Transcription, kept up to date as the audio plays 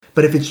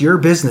But if it's your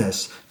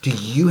business, do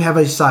you have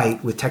a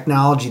site with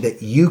technology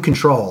that you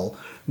control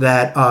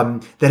that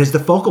that is the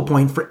focal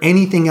point for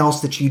anything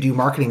else that you do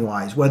marketing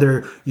wise?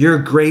 Whether you're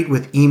great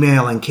with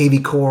email and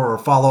KV Core or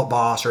Follow Up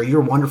Boss, or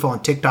you're wonderful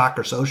on TikTok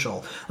or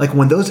social. Like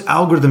when those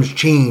algorithms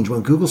change,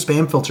 when Google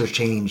spam filters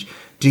change,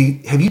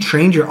 have you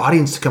trained your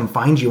audience to come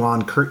find you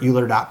on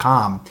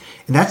kurtuhlir.com?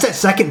 And that's that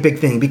second big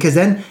thing, because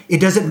then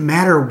it doesn't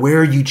matter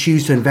where you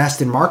choose to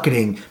invest in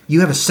marketing.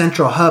 You have a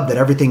central hub that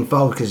everything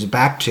focuses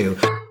back to.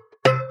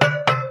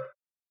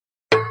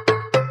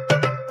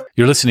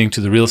 You're listening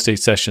to the Real Estate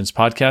Sessions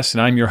podcast,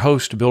 and I'm your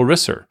host, Bill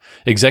Risser,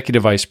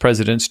 Executive Vice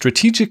President,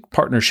 Strategic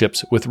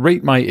Partnerships with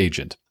Rate My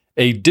Agent,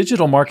 a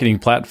digital marketing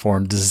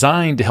platform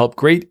designed to help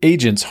great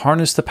agents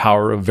harness the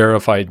power of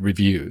verified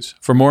reviews.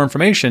 For more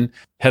information,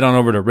 head on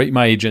over to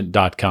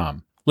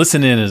ratemyagent.com.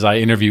 Listen in as I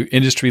interview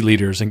industry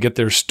leaders and get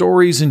their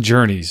stories and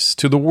journeys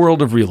to the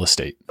world of real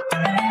estate.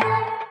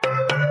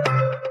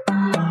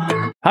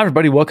 Hi,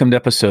 everybody. Welcome to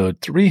episode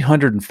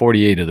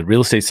 348 of the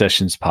Real Estate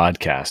Sessions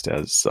podcast.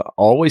 As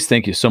always,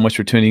 thank you so much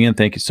for tuning in.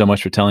 Thank you so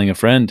much for telling a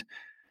friend.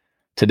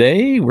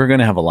 Today, we're going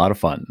to have a lot of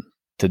fun.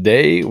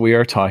 Today, we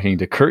are talking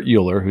to Kurt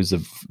Uhlir, who's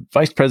the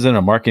Vice President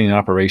of Marketing and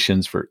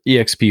Operations for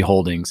eXp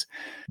Holdings.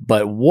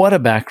 But what a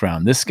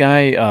background. This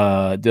guy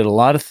did a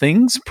lot of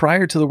things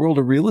prior to the world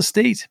of real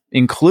estate,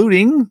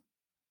 including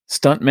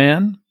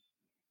stuntman,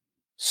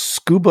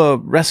 scuba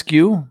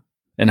rescue,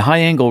 and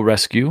high-angle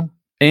rescue.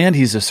 And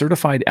he's a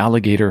certified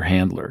alligator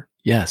handler.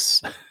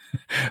 Yes,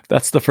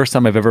 that's the first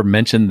time I've ever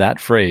mentioned that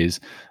phrase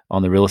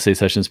on the Real Estate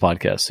Sessions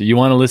podcast. So you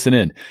want to listen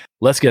in.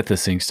 Let's get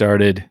this thing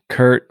started.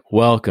 Kurt,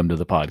 welcome to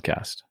the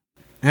podcast.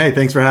 Hey,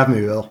 thanks for having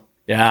me, Bill.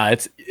 Yeah,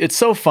 it's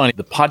so funny.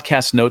 The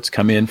podcast notes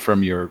come in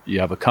from you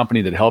have a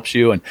company that helps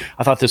you. And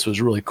I thought this was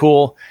really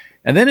cool.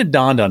 And then it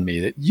dawned on me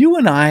that you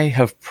and I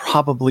have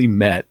probably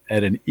met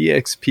at an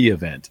eXp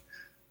event,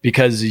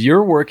 because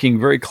you're working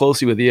very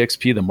closely with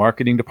eXp, the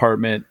marketing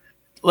department.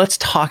 Let's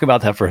talk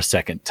about that for a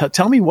second.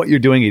 Tell me what you're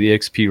doing at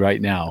eXp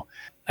right now.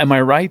 Am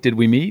I right? Did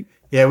we meet?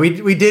 Yeah,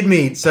 we did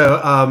meet.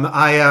 So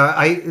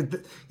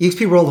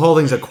eXp World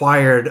Holdings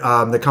acquired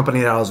the company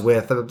that I was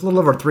with a little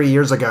over 3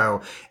 years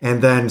ago.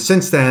 And then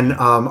since then,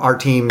 our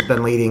team's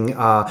been leading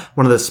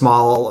one of the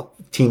small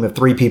team of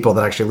 3 people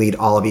that actually lead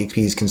all of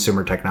eXp's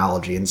consumer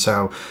technology. And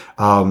so,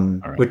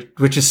 right.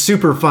 which is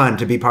super fun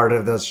to be part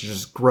of this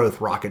just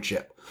growth rocket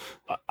ship.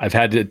 I've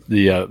had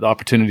the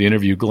opportunity to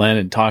interview Glenn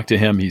and talk to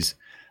him. He's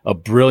a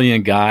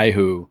brilliant guy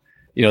who,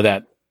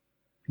 that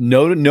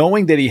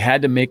knowing that he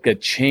had to make a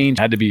change,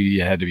 had to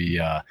be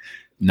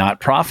not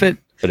profit,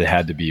 but it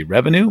had to be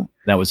revenue.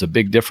 That was a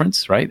big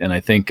difference, right? And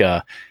I think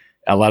a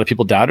lot of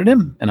people doubted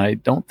him, and I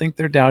don't think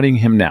they're doubting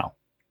him now.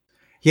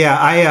 Yeah,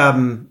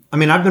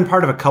 I've been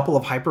part of a couple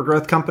of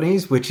hypergrowth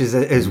companies, which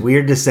is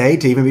weird to say,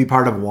 to even be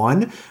part of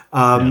one.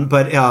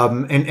 But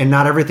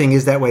not everything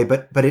is that way,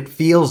 but it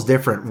feels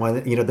different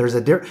when,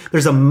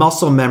 there's a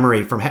muscle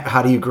memory from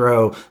how do you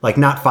grow, like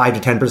not 5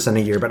 to 10%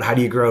 a year, but how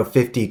do you grow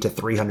 50 to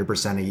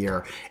 300% a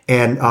year?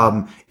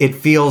 And, it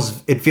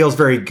feels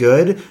very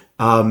good,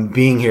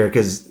 being here,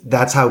 because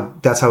that's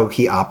how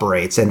he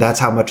operates, and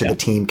that's how much of the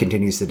team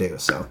continues to do.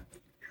 So.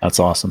 That's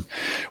awesome.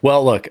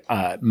 Well, look,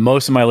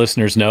 most of my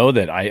listeners know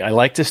that I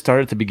like to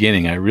start at the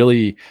beginning.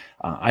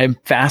 I'm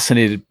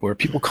fascinated where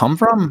people come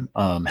from,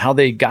 how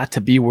they got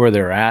to be where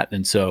they're at.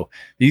 And so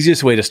the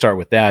easiest way to start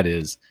with that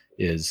is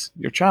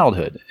your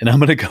childhood. And I'm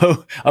going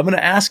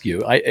to ask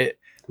you,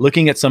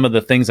 looking at some of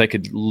the things I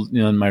could,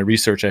 in my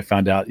research, I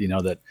found out,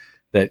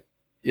 that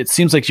it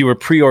seems like you were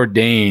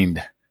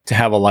preordained to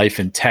have a life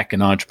in tech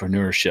and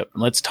entrepreneurship.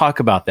 And let's talk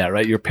about that,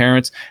 right? Your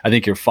parents, I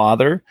think your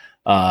father,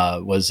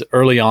 was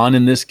early on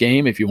in this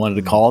game, if you wanted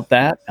to call it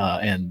that.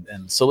 And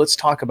so let's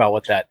talk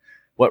about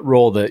what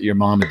role that your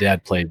mom and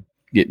dad played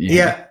getting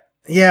you.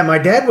 Yeah. My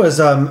dad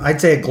was,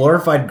 I'd say, a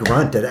glorified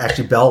grunt at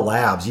actually Bell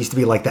Labs. Used to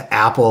be like the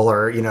Apple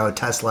or,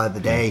 Tesla of the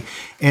day.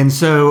 And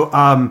so,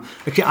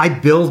 I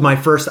billed my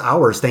first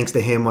hours thanks to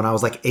him when I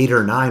was like 8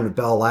 or 9 with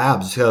Bell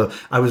Labs. So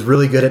I was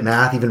really good at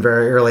math even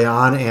very early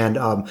on. And,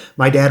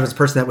 my dad was the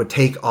person that would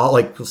take all,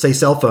 like, say,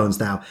 cell phones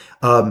now.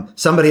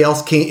 Somebody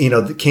else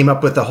came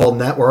up with the whole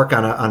network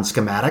on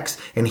schematics,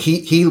 and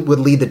he would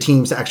lead the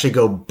teams to actually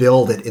go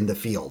build it in the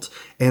field.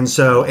 And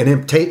so, and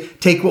then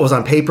take what was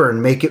on paper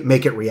and make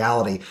it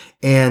reality.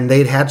 And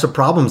they'd had some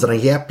problems, and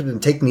he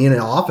happened to take me in an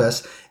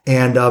office,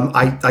 and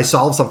I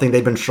solved something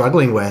they'd been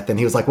struggling with. And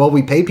he was like, well,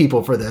 we pay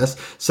people for this.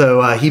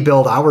 So he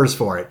billed hours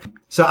for it.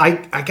 So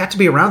I got to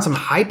be around some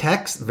high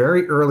techs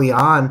very early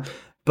on,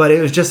 but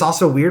it was just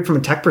also weird from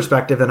a tech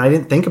perspective. And I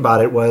didn't think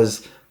about it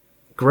was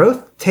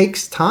growth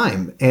takes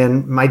time.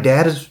 And my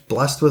dad is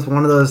blessed with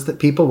one of those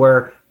people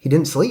where he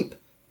didn't sleep.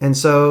 And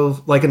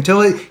so, like,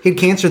 until he had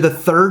cancer the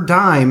 3rd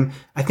time,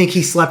 I think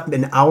he slept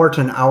an hour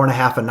to an hour and a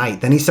half a night.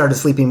 Then he started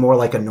sleeping more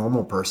like a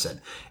normal person.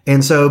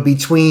 And so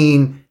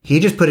he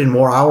just put in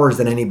more hours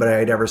than anybody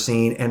I'd ever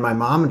seen. And my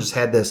mom just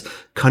had this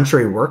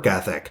country work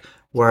ethic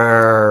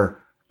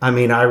where, I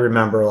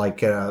remember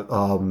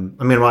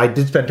when I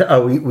did spend,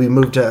 we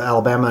moved to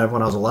Alabama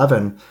when I was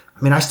 11.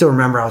 I mean, I still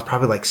remember I was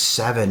probably like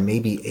 7,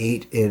 maybe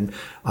 8 in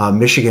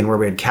Michigan, where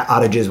we had cat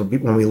outages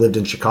when we lived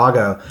in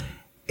Chicago,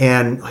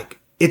 and like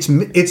it's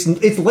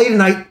late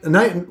at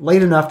night,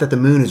 late enough that the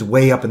moon is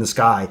way up in the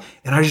sky,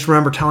 and I just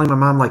remember telling my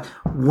mom, like,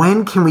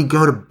 when can we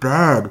go to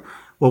bed?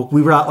 Well,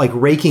 we were out like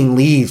raking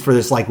leaves for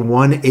this like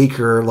 1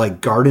 acre like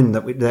garden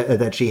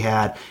that she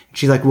had.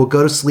 She's like, "We'll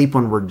go to sleep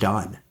when we're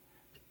done."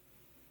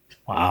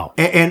 Wow.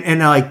 And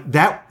like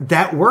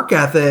that work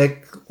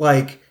ethic,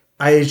 like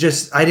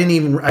there's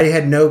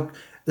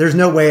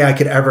no way I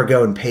could ever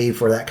go and pay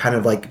for that kind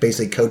of like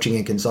basically coaching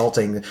and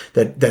consulting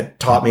that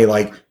taught me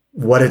like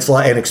what it's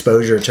like and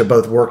exposure to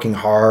both working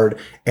hard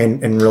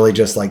and really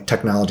just like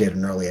technology at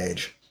an early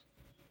age.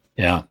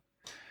 Yeah.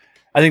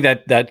 I think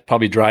that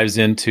probably drives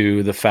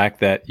into the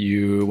fact that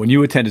when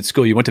you attended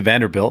school, you went to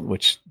Vanderbilt,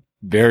 which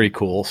very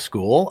cool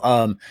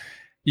school.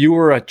 You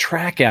were a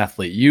track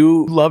athlete.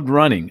 You loved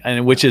running,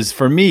 and which is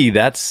for me,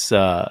 that's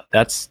I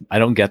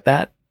don't get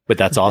that, but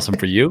that's awesome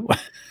for you.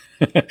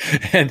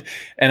 and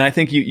I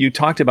think you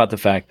talked about the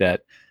fact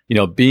that,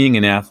 being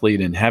an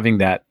athlete and having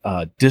that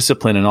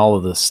discipline and all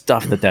of the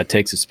stuff that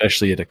takes,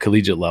 especially at a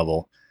collegiate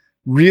level,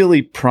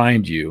 really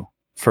primed you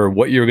for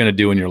what you're going to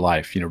do in your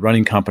life,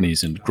 running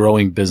companies and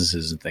growing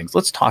businesses and things.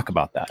 Let's talk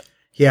about that.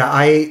 Yeah.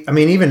 I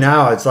mean, even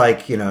now it's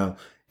like,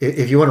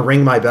 if you want to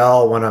ring my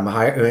bell when I'm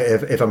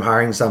if I'm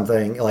hiring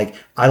something, like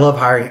I love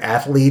hiring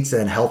athletes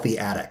and healthy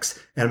addicts.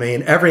 And I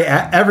mean, every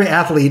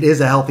athlete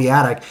is a healthy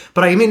addict,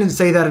 but I mean to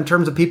say that in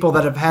terms of people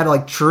that have had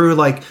like true,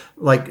 like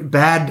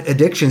bad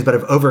addictions, but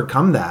have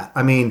overcome that.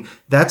 I mean,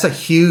 that's a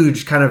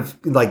huge kind of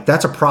like,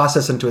 that's a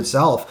process into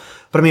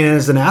itself. But I mean,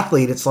 as an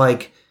athlete, it's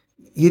like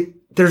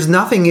there's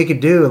nothing you could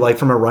do like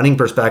from a running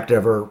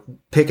perspective or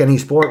pick any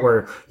sport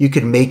where you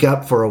could make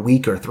up for a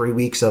week or 3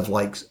 weeks of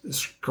like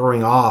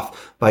screwing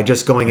off by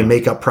just going and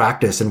make up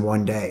practice in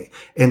one day.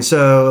 And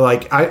so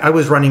like I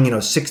was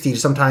running, 60,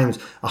 sometimes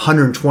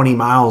 120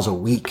 miles a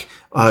week,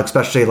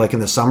 especially like in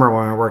the summer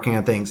when we were working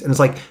on things. And it's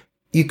like,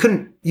 you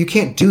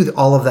can't do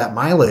all of that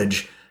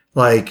mileage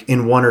like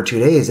in 1 or 2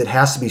 days. It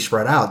has to be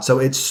spread out. So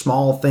it's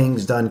small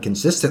things done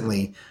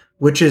consistently,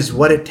 which is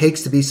what it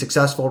takes to be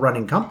successful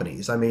running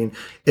companies. I mean,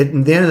 at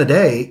the end of the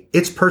day,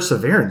 it's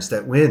perseverance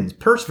that wins.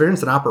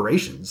 Perseverance in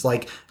operations.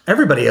 Like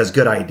everybody has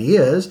good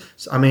ideas.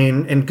 I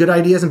mean, and good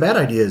ideas and bad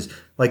ideas.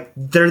 Like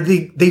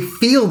they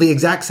feel the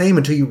exact same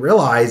until you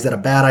realize that a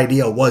bad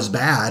idea was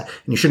bad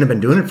and you shouldn't have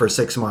been doing it for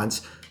 6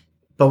 months.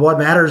 But what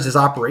matters is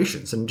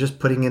operations and just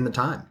putting in the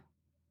time.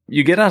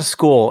 You get out of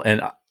school,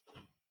 and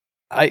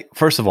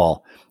first of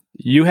all,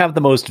 you have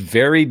the most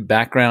varied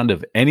background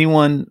of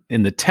anyone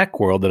in the tech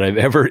world that I've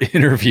ever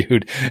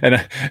interviewed.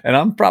 And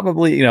I'm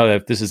probably,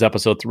 if this is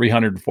episode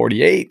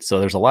 348, so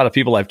there's a lot of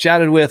people I've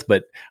chatted with,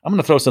 but I'm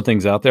going to throw some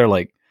things out there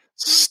like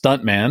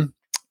stuntman,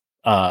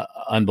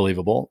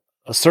 unbelievable,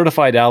 a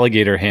certified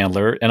alligator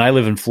handler. And I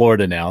live in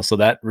Florida now, so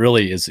that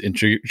really is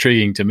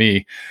intriguing to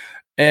me.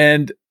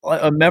 And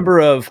a member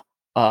of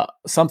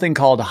something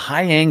called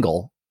High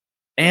Angle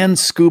and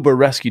scuba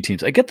rescue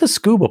teams. I get the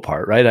scuba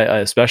part, right? I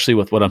especially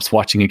with what I'm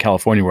watching in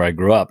California where I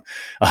grew up.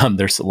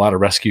 There's a lot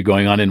of rescue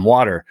going on in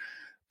water.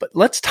 But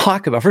let's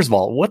talk about, first of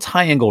all, what's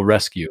high angle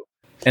rescue?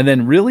 And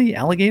then really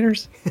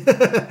alligators?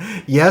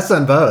 Yes,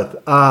 on both.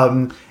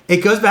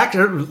 It goes back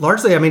to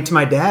largely, I mean, to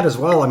my dad as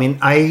well. I mean,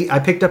 I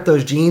picked up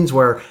those genes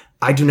where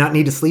I do not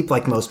need to sleep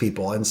like most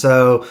people. And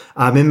so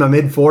I'm in my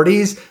mid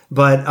 40s,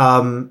 but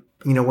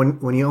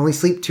when you only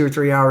sleep 2 or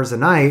 3 hours a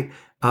night,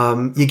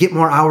 you get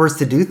more hours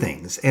to do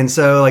things. And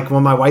so like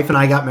when my wife and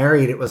I got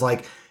married, it was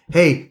like,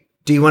 hey,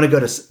 do you want to go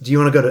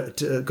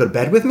to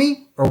bed with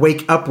me or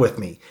wake up with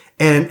me?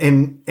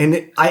 And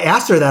I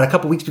asked her that a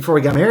couple weeks before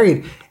we got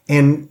married,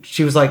 and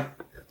she was like,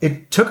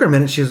 it took her a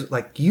minute. She was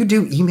like, you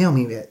do email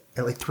me at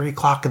like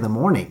 3:00 in the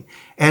morning.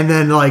 And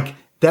then like,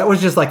 that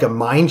was just like a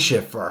mind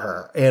shift for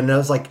her. And I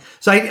was like,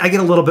 so I get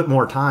a little bit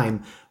more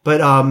time.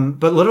 But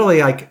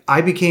literally, like I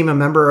became a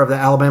member of the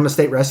Alabama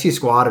State Rescue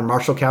Squad in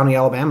Marshall County,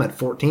 Alabama at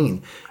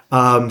 14.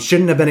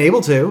 Shouldn't have been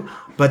able to,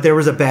 but there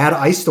was a bad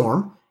ice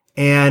storm.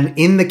 And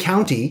in the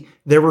county,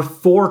 there were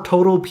 4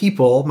 total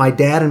people, my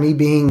dad and me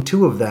being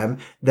 2 of them,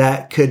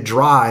 that could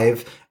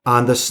drive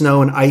on the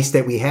snow and ice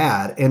that we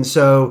had. And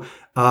so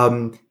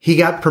he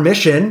got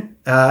permission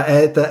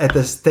at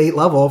the state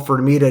level for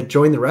me to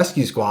join the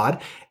rescue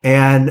squad.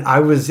 And I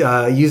was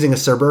using a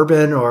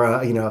Suburban or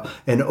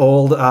an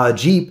old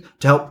Jeep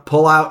to help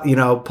pull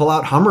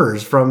out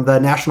Hummers from the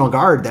National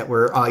Guard that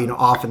were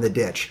off in the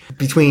ditch.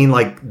 Between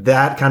like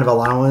that kind of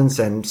allowance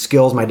and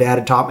skills my dad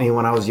had taught me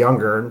when I was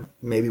younger,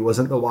 maybe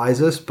wasn't the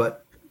wisest,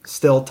 but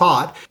still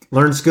taught.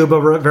 Learned scuba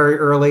very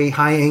early,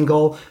 high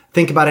angle.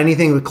 Think about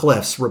anything with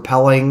cliffs,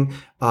 rappelling.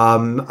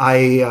 I'm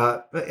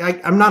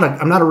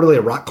not really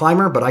a rock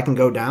climber, but I can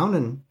go down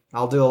and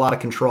I'll do a lot of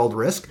controlled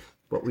risk.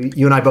 What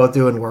you and I both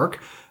do in work.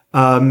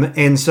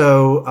 And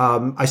so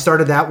I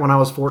started that when I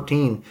was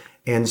 14.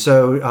 And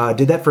so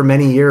did that for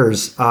many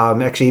years.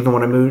 Actually,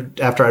 even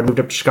after I moved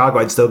up to Chicago,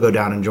 I'd still go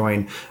down and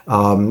join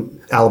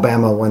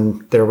Alabama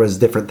when there was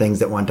different things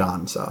that went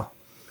on. So,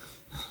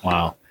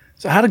 wow.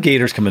 So how do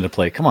gators come into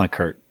play? Come on,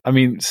 Kurt. I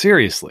mean,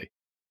 seriously.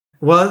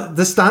 Well,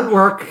 the stunt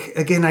work,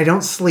 again, I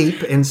don't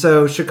sleep. And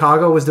so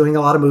Chicago was doing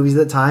a lot of movies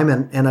at the time.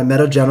 And I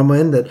met a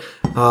gentleman that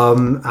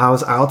I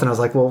was out and I was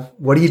like, well,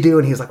 what do you do?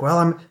 And he was like, well,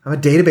 I'm a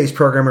database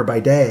programmer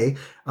by day.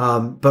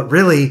 But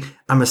really,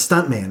 I'm a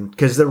stuntman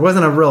because there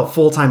wasn't a real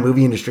full-time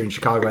movie industry in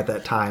Chicago at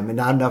that time and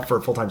not enough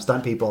for full-time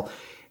stunt people.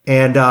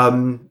 And I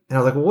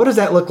was like, well, what does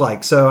that look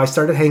like? So I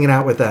started hanging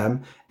out with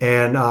them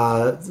and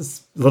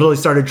literally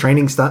started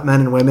training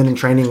stuntmen and women and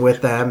training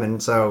with them.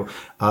 And so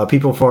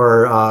people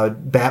for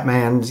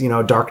Batman's,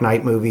 Dark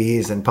Knight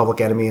movies and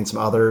Public Enemy and some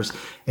others.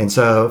 And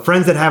so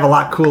friends that have a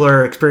lot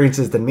cooler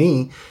experiences than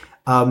me.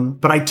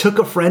 But I took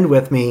a friend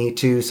with me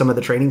to some of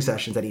the training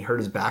sessions that he hurt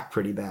his back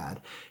pretty bad.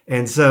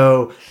 And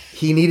so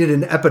he needed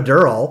an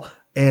epidural.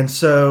 And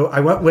so I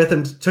went with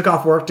him, took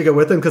off work to go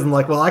with him because I'm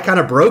like, well, I kind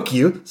of broke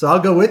you, so I'll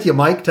go with you,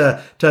 Mike,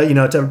 to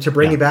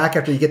bring you back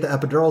after you get the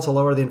epidural to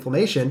lower the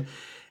inflammation.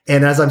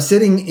 And as I'm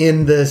sitting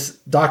in this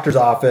doctor's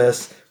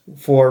office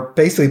for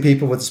basically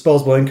people with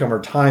disposable income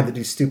or time that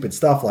do stupid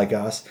stuff like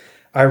us,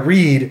 I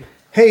read,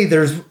 hey,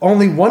 there's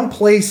only one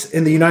place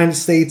in the United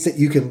States that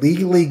you can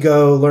legally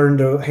go learn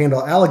to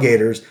handle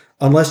alligators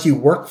unless you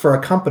work for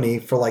a company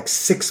for like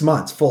 6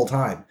 months full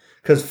time.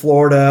 Because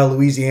Florida,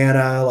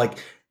 Louisiana,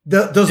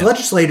 those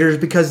legislators,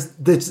 because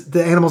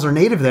the animals are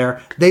native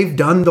there, they've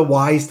done the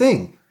wise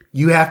thing.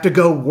 You have to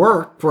go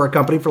work for a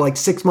company for like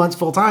 6 months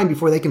full time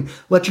before they can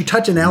let you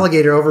touch an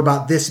alligator over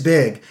about this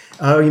big,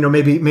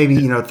 maybe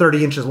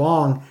 30 inches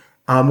long,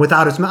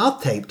 without its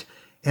mouth taped.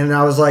 And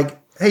I was like,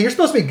 hey, you're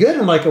supposed to be good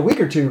in like a week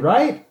or two,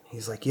 right?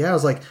 He's like, yeah. I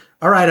was like,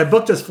 all right, I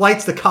booked us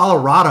flights to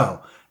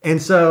Colorado. And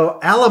so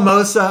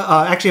Alamosa,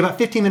 actually about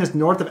 15 minutes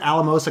north of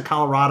Alamosa,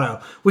 Colorado,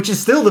 which is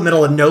still the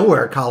middle of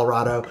nowhere,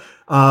 Colorado.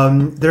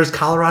 There's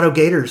Colorado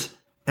gators.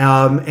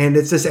 And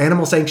it's this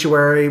animal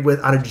sanctuary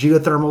on a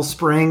geothermal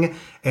spring.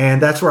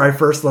 And that's where I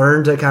first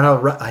learned to kind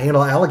of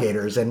handle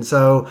alligators. And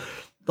so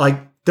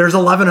there's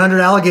 1,100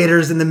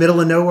 alligators in the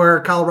middle of nowhere,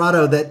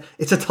 Colorado, that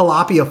it's a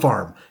tilapia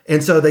farm.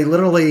 And so they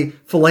literally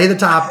fillet the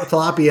top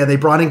tilapia. They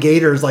brought in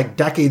gators like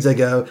decades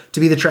ago to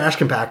be the trash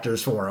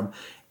compactors for them.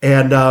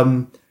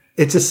 And,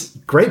 it's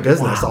just great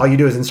business. Wow. All you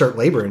do is insert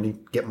labor and you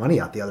get money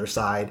out the other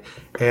side.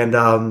 And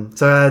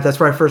so that's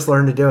where I first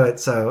learned to do it.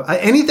 So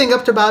anything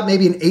up to about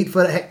maybe an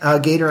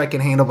 8-foot gator I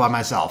can handle by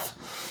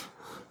myself.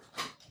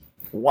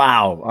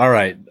 Wow. All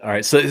right.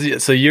 So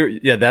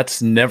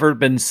that's never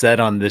been said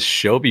on this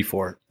show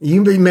before.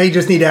 You may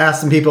just need to ask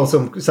some people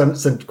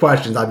some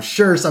questions. I'm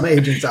sure some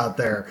agents out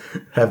there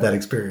have that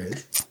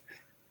experience.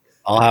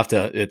 I'll have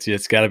to.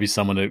 It's got to be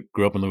someone that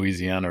grew up in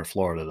Louisiana or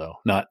Florida, though,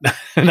 not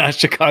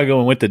Chicago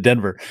and went to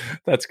Denver.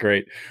 That's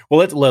great.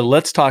 Well,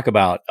 let's talk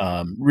about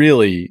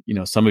really,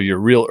 some of your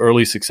real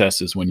early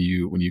successes when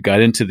you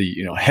got into the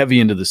heavy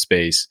into the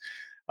space.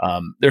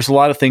 There's a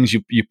lot of things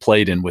you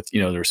played in with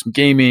there's some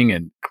gaming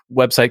and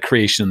website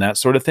creation and that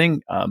sort of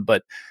thing,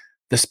 but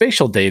the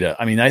spatial data,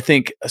 I mean, I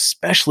think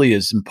especially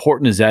as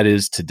important as that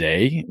is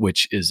today,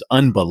 which is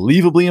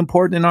unbelievably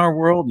important in our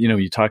world,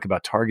 you talk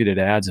about targeted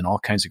ads and all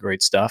kinds of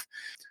great stuff.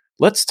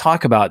 Let's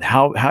talk about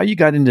how you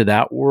got into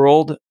that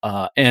world.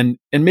 And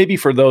maybe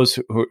for those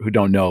who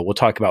don't know, we'll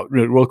talk about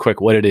real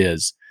quick what it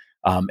is.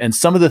 And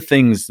some of the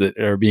things that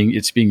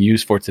it's being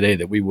used for today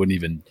that we wouldn't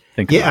even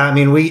think about. Yeah, I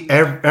mean,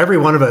 every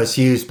one of us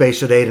use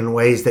spatial data in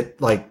ways that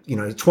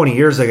 20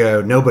 years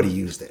ago, nobody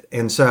used it.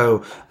 And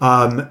so,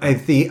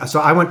 so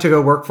I went to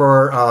go work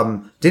for,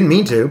 didn't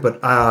mean to, but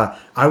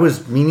I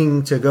was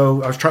meaning to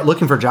go, I was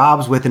looking for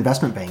jobs with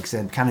investment banks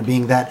and kind of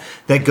being that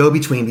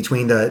go-between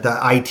between the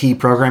IT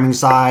programming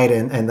side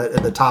and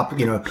the top,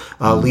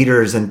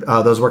 leaders and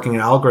those working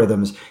in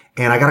algorithms.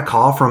 And I got a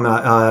call from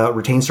a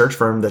retained search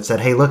firm that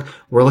said, hey, look,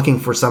 we're looking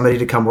for somebody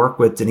to come work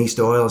with Denise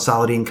Doyle and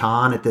Saladin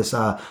Khan at this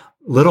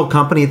little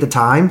company at the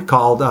time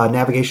called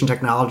Navigation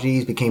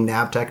Technologies, became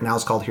Navtech, now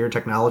it's called Here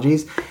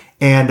Technologies.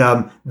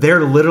 And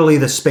they're literally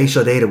the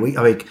spatial data.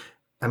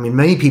 I mean,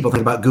 many people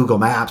think about Google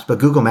Maps, but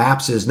Google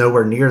Maps is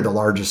nowhere near the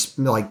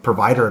largest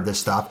provider of this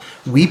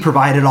stuff. We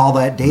provided all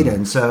that data.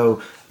 And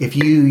so if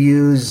you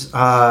use,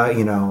 I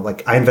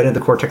invented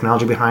the core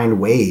technology behind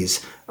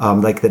Waze,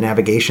 the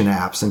navigation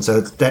apps. And so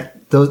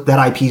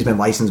that IP has been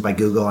licensed by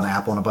Google and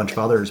Apple and a bunch of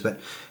others. But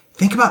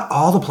think about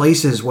all the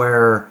places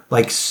where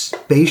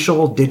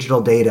spatial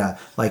digital data,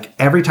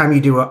 every time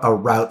you do a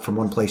route from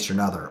one place to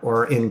another,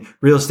 or in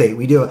real estate,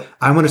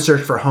 I want to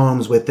search for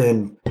homes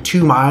within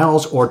 2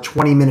 miles or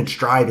 20 minutes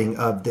driving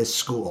of this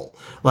school.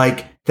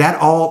 That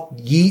all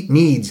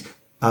needs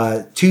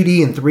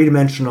 2D and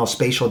 3-dimensional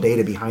spatial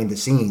data behind the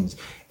scenes.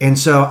 And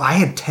so I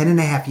had 10 and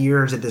a half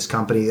years at this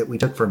company that we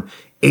took from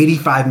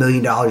 $85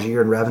 million a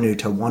year in revenue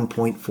to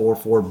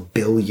 $1.44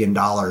 billion.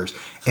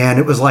 And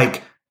it was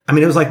like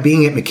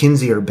being at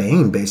McKinsey or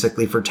Bain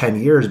basically for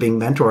 10 years, being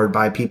mentored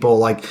by people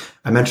like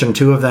I mentioned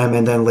 2 of them.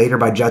 And then later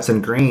by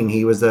Judson Green,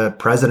 he was the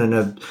president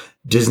of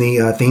Disney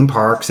theme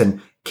parks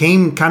and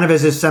came kind of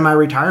as his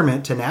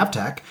semi-retirement to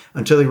Navtech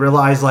until he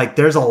realized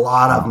there's a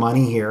lot of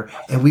money here.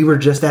 And we were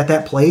just at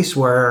that place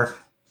where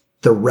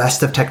the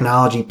rest of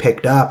technology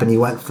picked up and he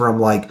went from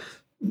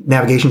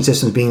navigation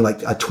systems being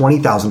like a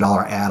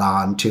 $20,000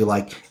 add-on to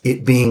like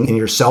it being in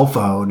your cell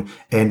phone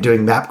and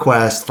doing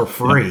MapQuest for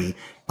free. Yeah.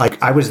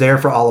 Like I was there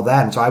for all of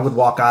that. And so I would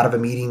walk out of a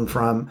meeting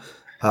from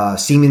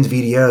Siemens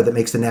VDO that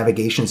makes the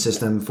navigation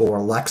system for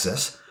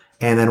Lexus,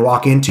 and then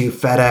walk into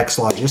FedEx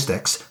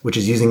Logistics, which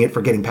is using it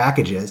for getting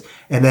packages.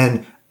 And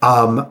then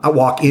I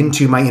walk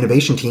into my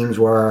innovation teams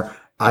where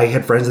I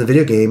had friends in the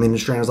video game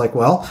industry, and I was like,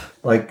 well,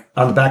 like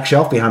on the back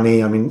shelf behind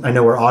me, I mean, I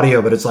know we're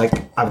audio, but it's like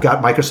I've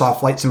got Microsoft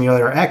Flight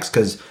Simulator X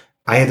because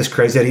I had this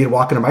crazy idea to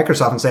walk into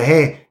Microsoft and say,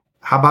 hey,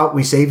 how about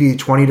we save you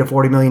 $20 to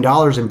 $40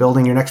 million in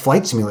building your next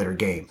flight simulator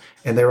game?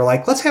 And they were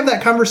like, let's have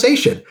that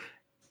conversation.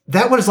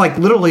 That was like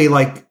literally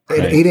like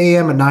at 8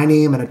 a.m., a 9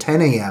 a.m., and a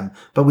 10 a.m.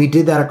 But we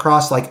did that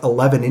across like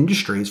 11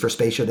 industries for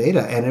spatial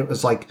data. And it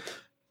was like,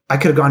 I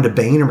could have gone to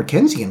Bain or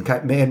McKinsey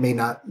and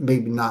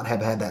maybe not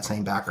have had that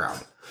same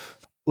background.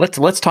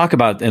 Let's talk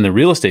about in the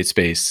real estate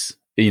space,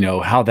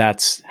 how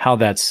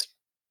that's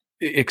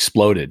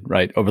exploded,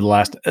 right? Over the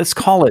last,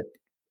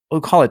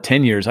 we'll call it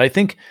 10 years. I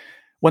think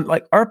when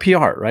like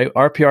RPR, right?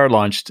 RPR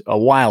launched a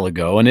while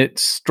ago and it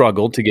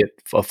struggled to get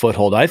a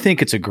foothold. I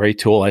think it's a great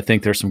tool. I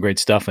think there's some great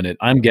stuff in it.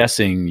 I'm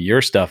guessing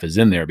your stuff is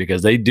in there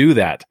because they do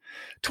that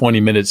 20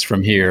 minutes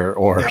from here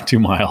or 2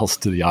 miles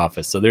to the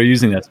office. So they're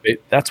using that.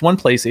 That's one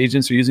place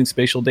agents are using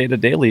spatial data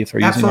daily if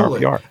they're using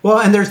RPR. Well,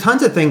 and there's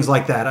tons of things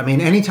like that. I mean,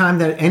 anytime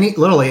that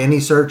literally any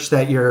search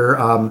that you're,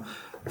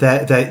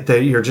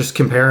 that you're just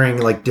comparing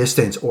like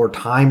distance or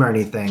time or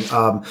anything.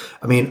 I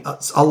mean,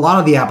 a lot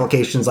of the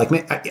applications like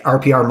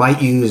RPR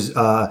might use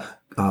the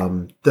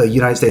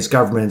United States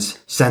government's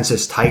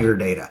census tiger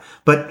data,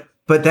 but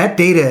that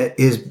data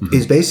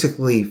is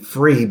basically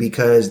free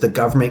because the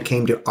government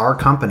came to our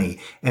company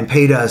and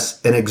paid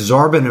us an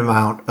exorbitant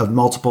amount of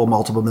multiple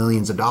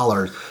millions of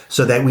dollars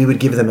so that we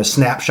would give them a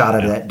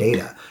snapshot of that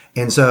data.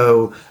 And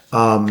so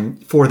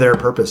for their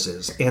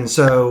purposes. And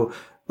so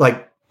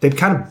like they've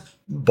kind of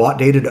bought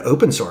data to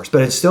open source,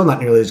 but it's still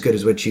not nearly as good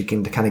as what you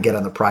can kind of get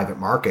on the private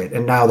market.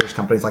 And now there's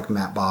companies like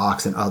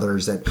Mapbox and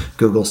others that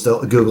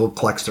Google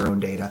collects their own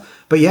data.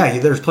 But yeah,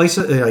 there's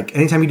places like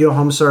anytime you do a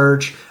home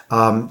search,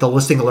 the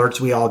listing alerts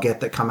we all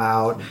get that come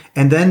out.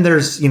 And then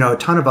there's, a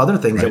ton of other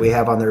things that we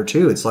have on there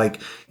too. It's like,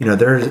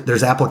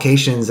 there's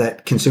applications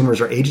that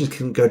consumers or agents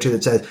can go to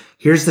that says,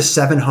 here's the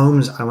 7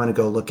 homes I want to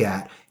go look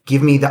at.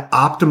 Give me the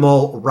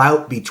optimal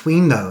route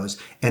between those,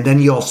 and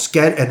then you'll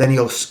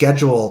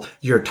schedule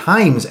your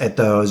times at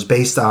those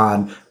based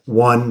on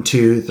 1,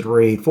 2,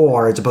 3,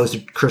 4, as opposed to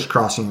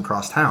crisscrossing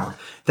across town.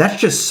 That's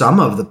just some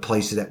of the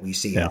places that we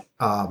see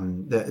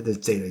the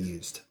data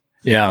used.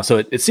 Yeah, so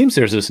it seems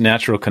there's this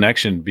natural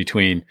connection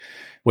between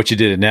what you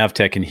did at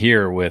Navtech and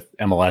here with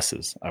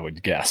MLSs, I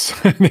would guess.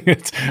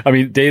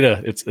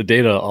 It's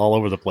data all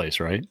over the place,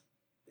 right?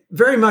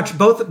 Very much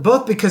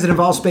both because it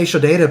involves spatial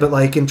data, but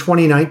like in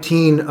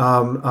 2019,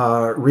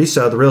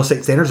 RESO, the Real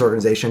Estate Standards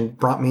Organization,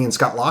 brought me and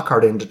Scott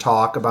Lockhart in to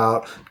talk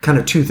about kind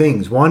of 2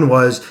 things. One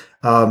was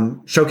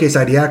Showcase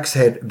IDX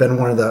had been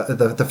one of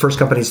the first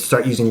companies to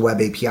start using Web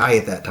API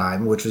at that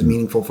time, which was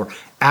meaningful for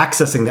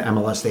accessing the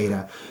MLS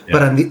data. Yeah.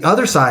 But on the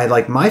other side,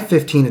 like my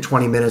 15 to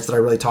 20 minutes that I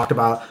really talked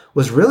about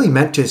was really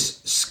meant to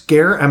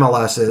scare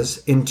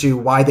MLSs into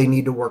why they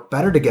need to work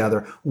better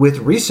together with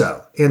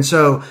RESO. And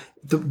so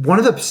one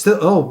of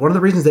the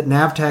reasons that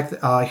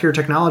Navtech Here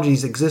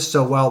Technologies exists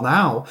so well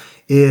now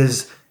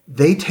is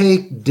they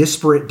take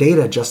disparate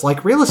data just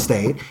like real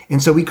estate.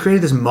 And so we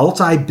created this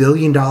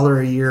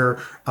multi-billion-dollar a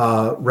year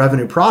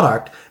revenue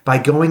product by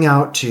going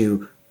out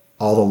to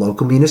all the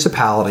local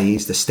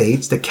municipalities, the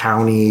states, the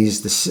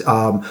counties,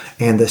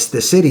 and the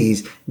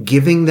cities,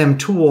 giving them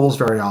tools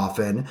very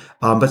often,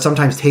 but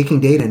sometimes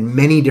taking data in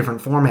many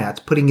different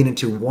formats, putting it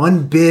into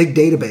one big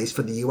database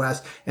for the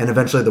US and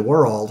eventually the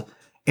world,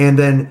 and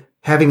then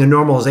having a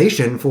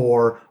normalization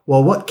for,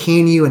 well, what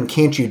can you and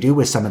can't you do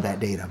with some of that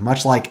data,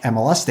 much like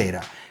MLS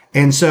data.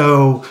 And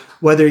so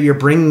whether you're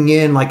bringing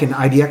in like an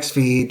IDX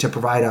feed to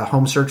provide a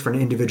home search for an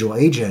individual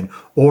agent,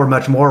 or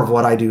much more of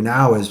what I do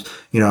now is,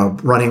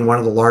 running one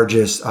of the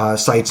largest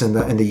sites in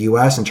the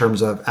US in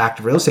terms of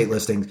active real estate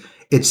listings,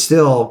 it's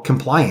still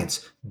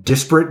compliance,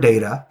 disparate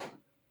data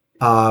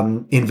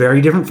in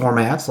very different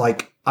formats.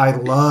 Like I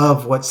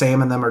love what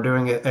Sam and them are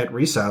doing at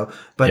RESO,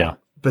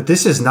 but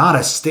this is not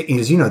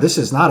this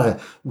is not a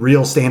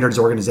real standards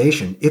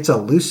organization. It's a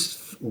loose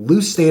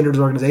standards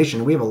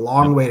organization. We have a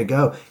long way to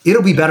go.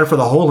 It'll be better for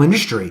the whole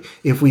industry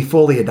if we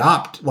fully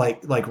adopt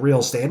like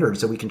real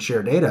standards so we can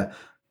share data.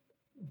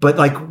 But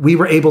like we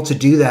were able to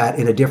do that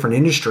in a different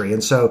industry.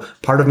 And so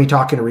part of me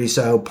talking to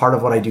RESO, part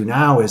of what I do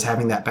now is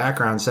having that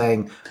background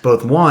saying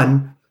both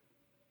one,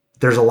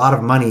 there's a lot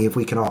of money if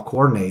we can all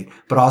coordinate,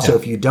 but also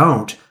if you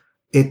don't,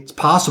 it's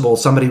possible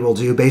somebody will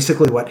do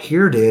basically what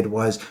Here did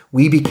was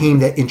we became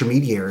that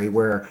intermediary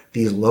where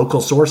these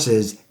local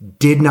sources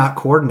did not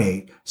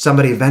coordinate.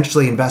 Somebody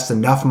eventually invested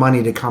enough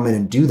money to come in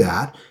and do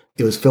that.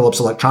 It was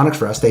Philips Electronics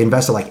for us. They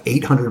invested like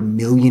 $800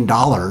 million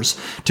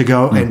to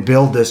go and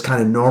build this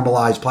kind of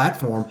normalized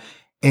platform.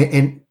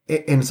 And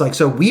it's like,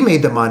 so we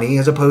made the money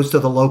as opposed to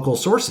the local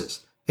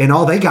sources. and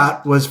all they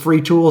got was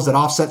free tools that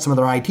offset some of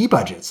their IT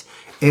budgets.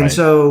 And Right.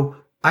 so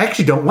I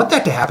actually don't want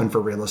that to happen for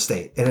real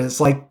estate. And it's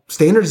like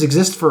standards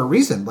exist for a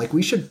reason. Like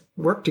we should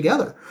work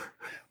together.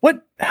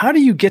 How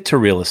do you get to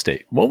real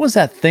estate? What was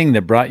that thing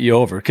that brought you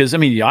over? Because I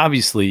mean,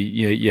 obviously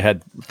you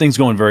had things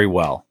going very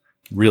well,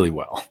 really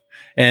well.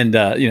 And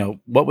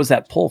what was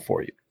that pull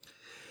for you?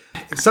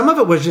 Some of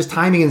it was just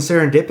timing and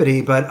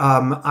serendipity, but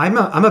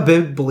I'm a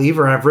big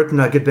believer, and I've written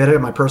a good bit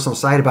on my personal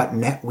site about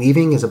net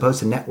weaving as opposed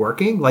to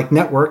networking. Like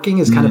networking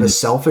is kind of a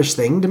selfish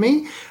thing to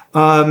me.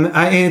 And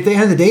at the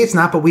end of the day, it's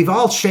not, but we've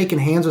all shaken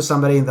hands with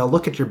somebody and they'll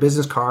look at your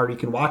business card. You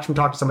can watch them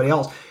talk to somebody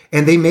else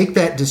and they make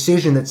that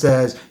decision that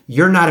says,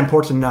 you're not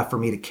important enough for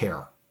me to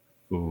care.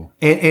 Ooh.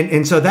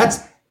 And so that's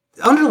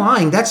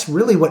underlying. That's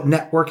really what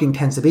networking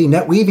tends to be.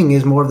 Net weaving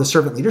is more of the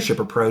servant leadership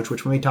approach,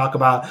 which when we talk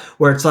about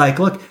where it's like,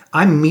 look,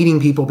 I'm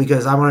meeting people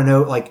because I want to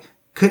know, like,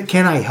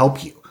 can I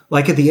help you?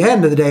 Like at the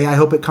end of the day, I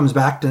hope it comes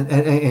back to,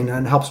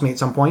 and helps me at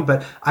some point.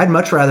 But I'd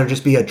much rather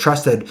just be a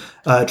trusted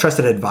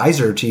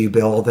advisor to you,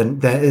 Bill, than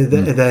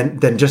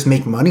just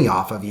make money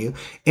off of you.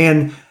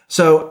 And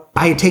so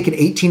I had taken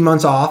 18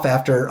 months off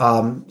after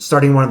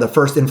starting one of the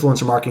first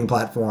influencer marketing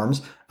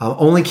platforms.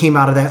 Only came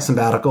out of that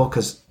sabbatical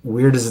because,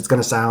 weird as it's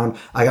going to sound,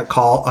 I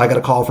got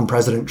a call from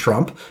President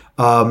Trump.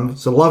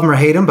 So love him or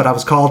hate him, but I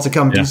was called to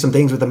come do some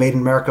things with the Made in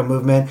America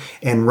movement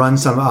and run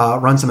some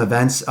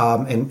events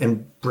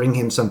and bring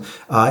him some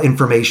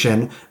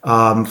information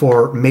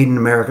for Made in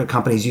America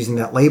companies using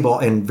that label,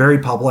 and very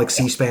public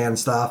C-SPAN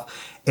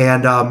stuff.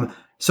 And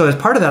so as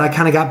part of that, I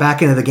kind of got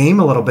back into the game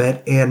a little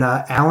bit. And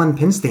Alan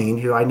Pinstein,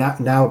 who I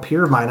now a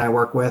peer of mine I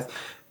work with,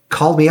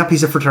 called me up.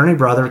 He's a fraternity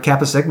brother at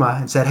Kappa Sigma,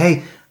 and said,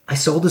 "Hey, I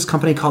sold this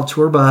company called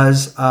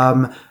TourBuzz,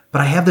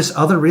 but I have this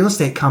other real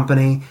estate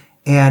company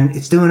and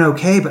it's doing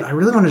okay. But I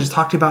really want to just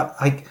talk to you about,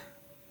 like,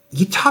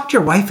 you talked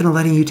your wife into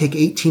letting you take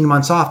 18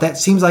 months off. That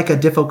seems like a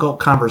difficult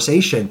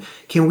conversation.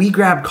 Can we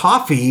grab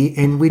coffee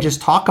and we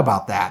just talk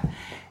about that?"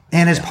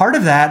 And as part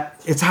of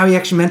that, it's how he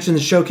actually mentioned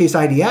the Showcase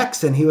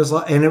IDX. And he was,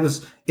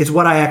 and it's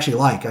what I actually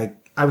like.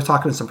 I was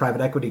talking to some private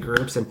equity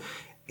groups and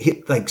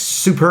like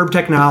superb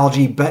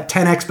technology, but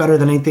 10x better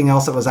than anything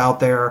else that was out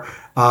there.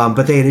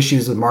 But they had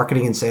issues with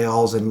marketing and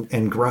sales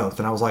and growth.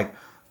 And I was like,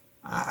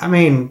 I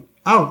mean,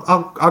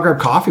 I'll grab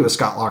coffee with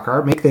Scott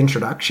Lockhart, make the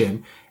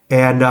introduction.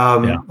 And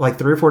like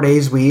 3 or 4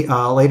 days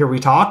later we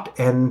talked,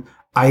 and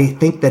I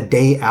think the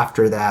day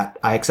after that,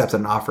 I accepted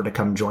an offer to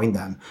come join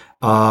them.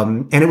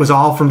 And it was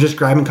all from just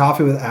grabbing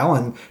coffee with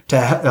Alan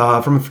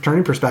to, from a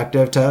fraternity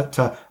perspective,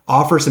 to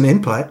offer some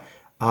input,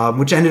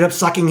 which ended up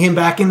sucking him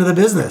back into the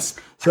business.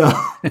 So,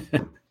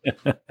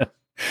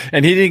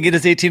 and he didn't get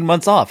his 18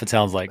 months off. It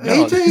sounds like he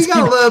got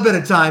a little bit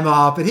of time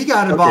off, but he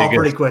got involved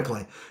pretty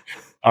quickly.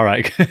 All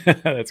right,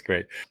 that's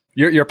great.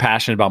 You're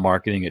passionate about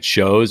marketing. It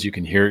shows. You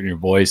can hear it in your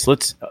voice. Do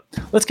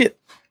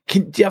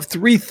you have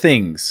 3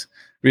 things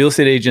real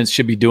estate agents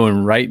should be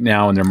doing right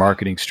now in their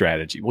marketing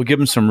strategy? We'll give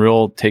them some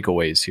real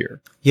takeaways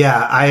here.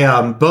 Yeah,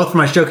 I both for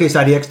my Showcase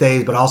IDX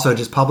days, but also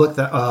just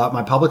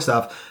my public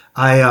stuff.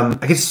 I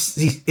could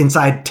see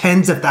inside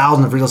tens of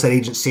thousands of real estate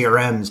agent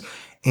CRMs,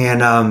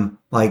 and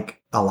like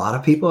a lot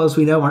of people, as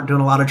we know, aren't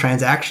doing a lot of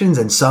transactions,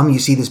 and some you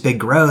see this big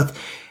growth.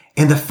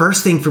 And the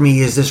first thing for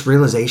me is this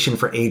realization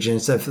for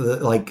agents of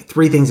like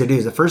 3 things to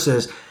do. The first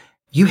is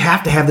you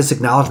have to have this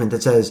acknowledgement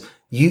that says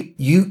it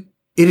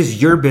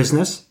is your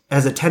business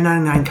as a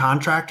 1099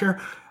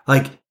 contractor.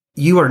 Like,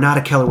 you are not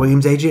a Keller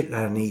Williams agent,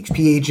 not an eXp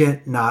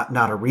agent, not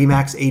a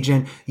Remax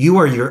agent. You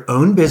are your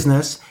own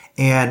business,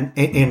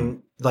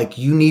 and like,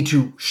 you need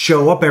to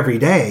show up every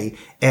day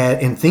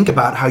and think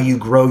about how you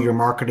grow your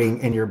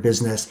marketing and your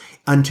business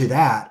unto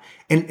that.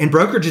 And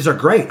brokerages are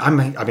great. I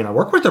mean, I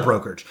work with a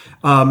brokerage.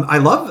 I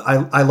love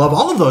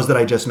all of those that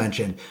I just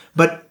mentioned,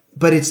 but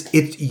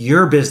it's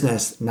your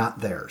business, not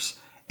theirs.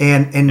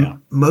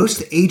 And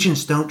most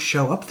agents don't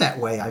show up that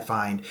way. I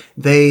find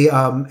they,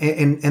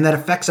 and that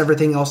affects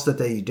everything else that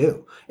they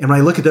do. And when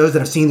I look at those that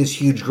have seen this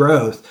huge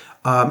growth,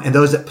 and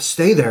those that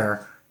stay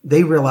there,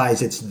 they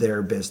realize it's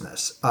their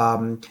business.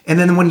 And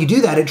then when you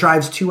do that, it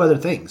drives 2 other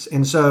things.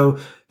 And so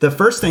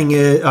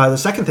the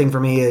second thing for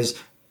me is,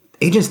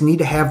 agents need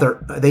to have their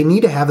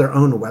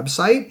own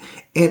website,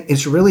 and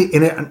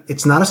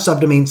it's not a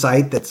subdomain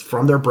site that's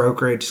from their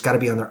brokerage. It's got to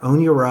be on their own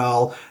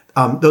URL.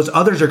 Those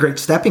others are great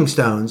stepping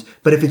stones,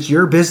 but if it's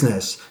your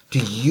business, do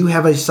you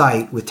have a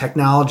site with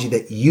technology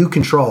that you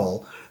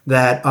control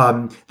that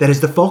is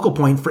the focal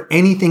point for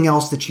anything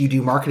else that you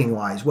do marketing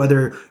wise?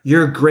 Whether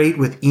you're great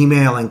with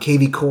email and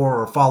KV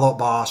Core or Follow Up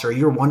Boss, or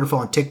you're wonderful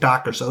on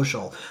TikTok or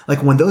social.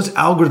 Like, when those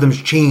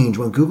algorithms change,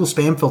 when Google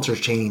spam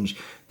filters change,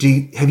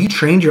 have you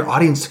trained your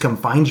audience to come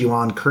find you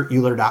on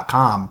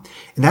kurtuhlir.com?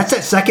 And that's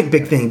that second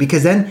big thing,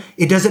 because then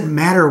it doesn't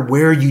matter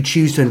where you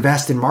choose to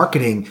invest in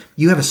marketing.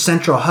 You have a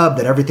central hub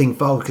that everything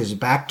focuses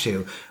back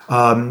to.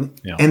 And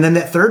then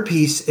that third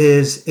piece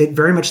is, it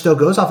very much still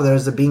goes off of that,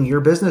 as being your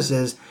business,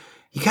 is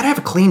you got to have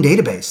a clean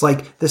database.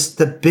 Like,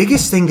 the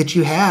biggest thing that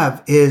you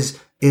have is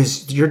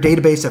your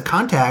database of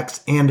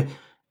contacts. And,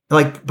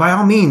 like, by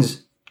all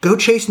means, go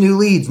chase new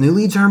leads. New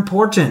leads are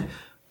important.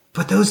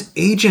 But those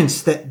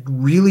agents that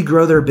really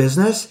grow their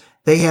business,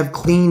 they have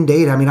clean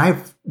data. I mean, I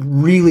have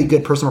really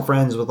good personal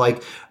friends with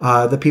like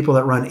the people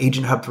that run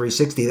Agent Hub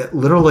 360 that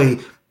literally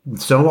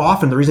so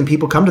often the reason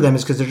people come to them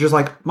is because they're just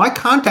like, my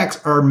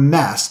contacts are a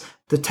mess.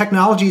 The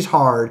technology is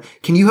hard.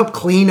 Can you help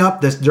clean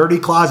up this dirty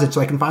closet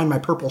so I can find my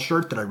purple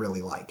shirt that I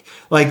really like?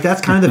 Like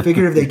that's kind of the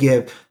figurative they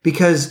give,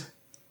 because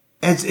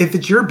as if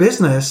it's your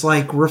business,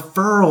 like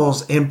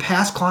referrals and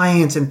past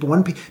clients and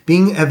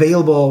being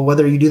available,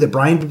 whether you do the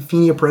Brian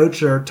Buffini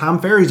approach or Tom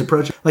Ferry's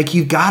approach, like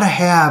you've got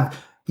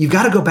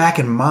to go back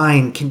and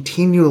mine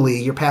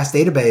continually your past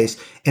database.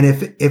 And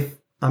if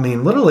I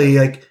mean, literally,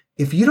 like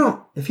if you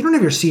don't have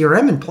your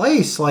CRM in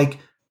place, like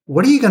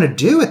what are you going to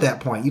do at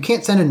that point? You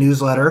can't send a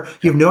newsletter.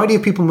 You have no idea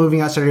of people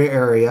moving outside your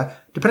area.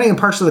 Depending on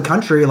parts of the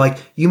country, like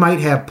you might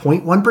have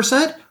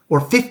 0.1% or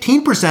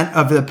 15%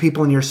 of the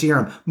people in your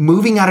CRM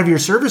moving out of your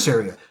service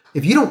area.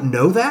 If you don't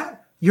know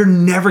that, you're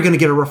never going to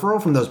get a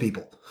referral from those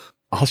people.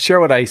 I'll share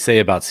what I say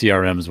about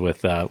CRMs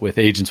with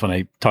agents when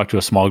I talk to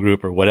a small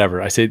group or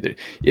whatever. I say that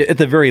at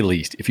the very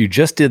least, if you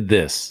just did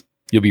this,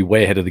 you'll be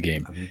way ahead of the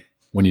game. Mm-hmm.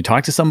 When you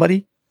talk to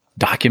somebody,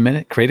 document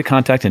it, create a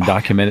contact and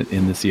document it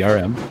in the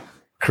CRM.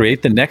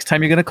 Create the next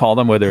time you're going to call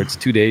them, whether it's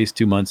 2 days,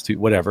 2 months,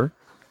 whatever,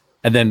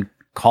 and then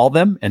call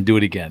them and do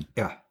it again.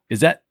 Yeah.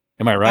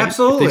 Am I right?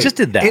 Absolutely. If they just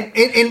did that.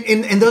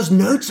 And those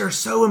notes are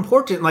so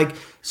important. Like,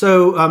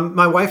 so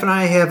my wife and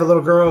I have a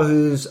little girl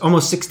who's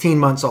almost 16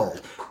 months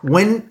old.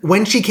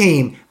 When she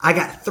came, I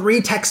got 3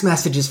 text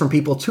messages from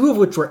people, 2 of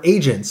which were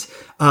agents,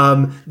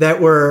 that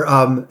were,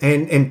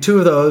 and 2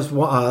 of those,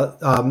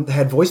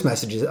 had voice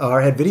messages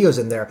or had videos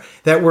in there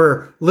that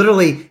were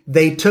literally,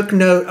 they took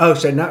note. Oh,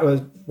 so not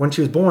when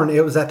she was born,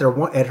 it was at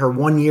her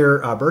 1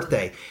 year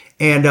birthday.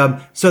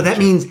 And, so that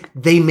means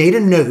they made a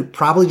note,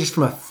 probably just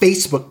from a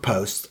Facebook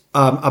post,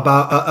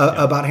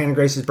 about Hannah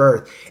Grace's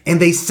birth. And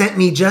they sent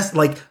me just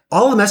like,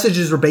 all the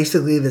messages were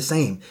basically the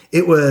same.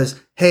 It was,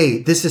 hey,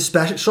 this is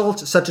special,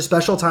 such a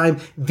special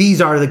time.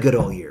 These are the good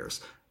old years.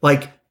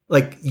 Like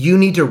you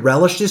need to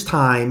relish this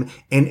time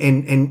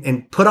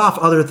and put off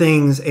other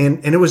things.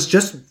 And it was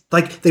just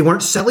like, they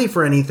weren't silly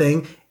for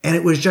anything. And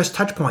it was just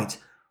touch points.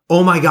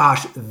 Oh my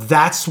gosh.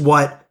 That's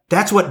what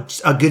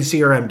a good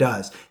CRM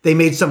does. They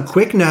made some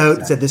quick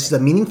note, said this is a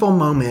meaningful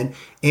moment.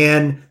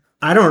 And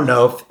I don't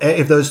know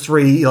if those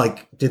 3,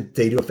 like, did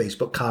they do a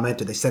Facebook comment?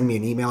 Did they send me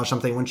an email or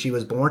something when she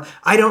was born?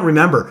 I don't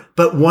remember.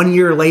 But 1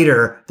 year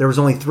later, there was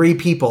only 3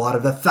 people out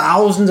of the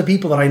thousands of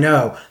people that I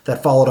know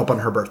that followed up on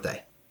her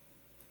birthday.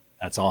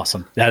 That's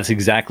awesome. That's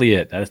exactly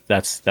it.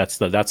 That's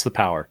the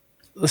power.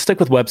 Let's stick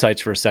with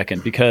websites for a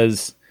second,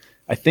 because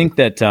I think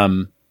that,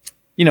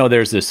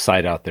 there's this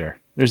site out there.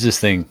 There's this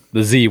thing,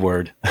 the Z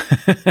word,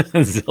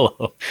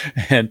 Zillow,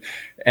 and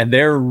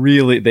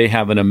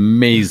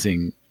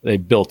they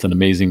built an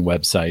amazing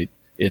website.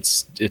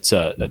 It's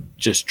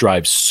just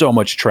drives so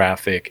much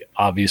traffic,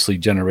 obviously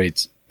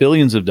generates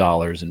billions of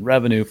dollars in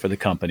revenue for the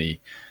company.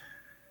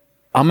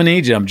 I'm an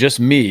agent, I'm just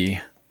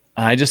me.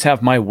 I just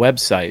have my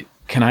website.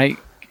 Can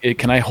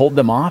I hold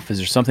them off? Is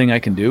there something I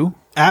can do?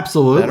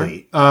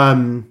 Absolutely.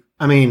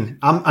 I mean,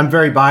 I'm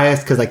very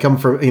biased because I come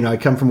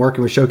from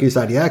working with Showcase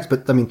IDX,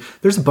 but I mean,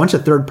 there's a bunch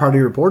of third-party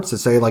reports that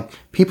say like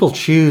people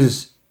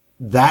choose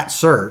that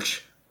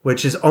search,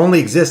 which only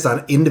exists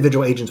on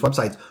individual agents'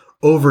 websites,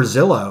 over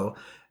Zillow.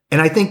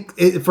 And I think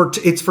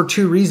it's for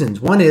 2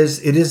 reasons. One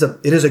is it is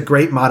a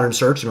great modern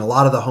search, and a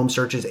lot of the home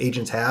searches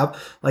agents have,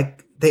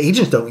 like, the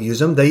agents don't use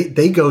them.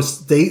 They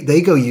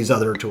go use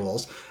other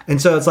tools.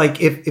 And so it's like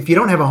if you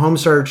don't have a home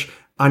search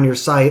on your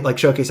site like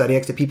Showcase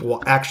IDX that people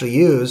will actually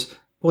use,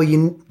 well,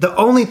 the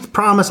only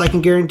promise I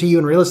can guarantee you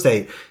in real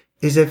estate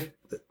is if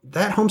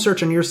that home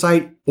search on your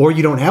site, or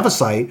you don't have a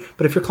site,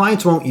 but if your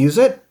clients won't use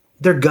it,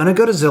 they're going to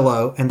go to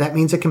Zillow, and that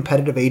means a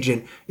competitive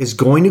agent is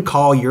going to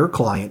call your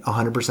client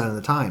 100% of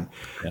the time.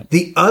 Yep.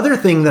 The other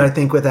thing that I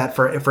think with that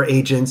for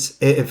agents,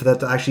 if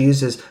that's actually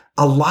used, is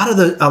a lot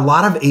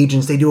of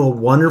agents, they do a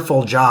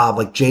wonderful job.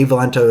 Like Jay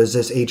Valento is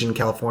this agent in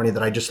California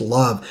that I just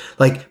love.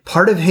 Like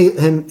part of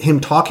him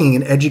talking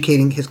and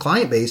educating his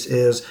client base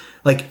is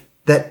like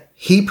that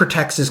he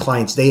protects his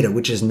client's data,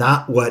 which is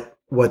not what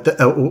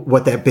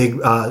that big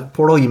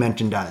portal you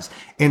mentioned does.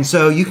 And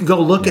so you can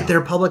go look at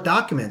their public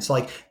documents.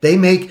 Like they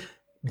make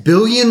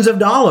billions of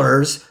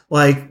dollars,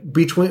 like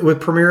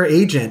with Premier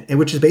Agent, and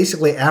which is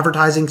basically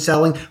advertising,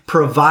 selling,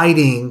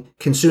 providing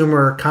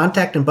consumer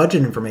contact and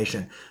budget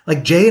information.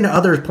 Like Jay and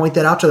others point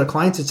that out to their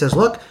clients. It says,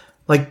 look,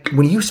 like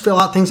when you fill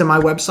out things on my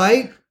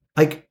website,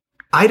 like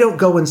I don't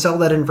go and sell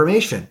that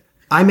information.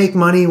 I make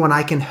money when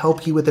I can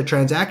help you with a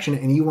transaction,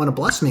 and you want to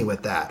bless me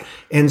with that.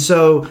 And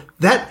so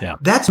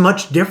that's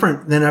much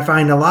different than I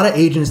find a lot of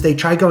agents. They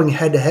try going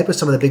head to head with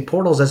some of the big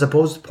portals, as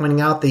opposed to pointing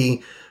out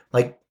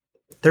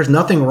there's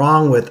nothing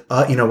wrong with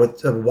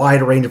a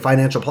wide range of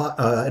financial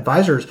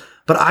advisors,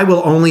 but I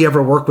will only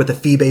ever work with a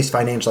fee-based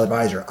financial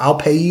advisor. I'll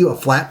pay you a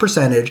flat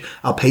percentage.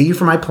 I'll pay you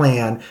for my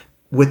plan,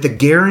 with the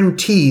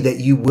guarantee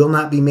that you will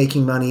not be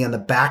making money on the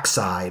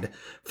backside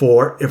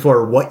for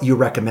what you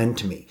recommend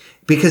to me,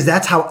 because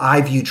that's how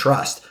I view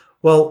trust.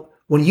 Well,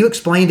 when you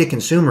explain to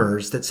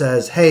consumers that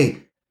says,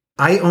 hey,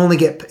 I only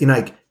get,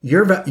 like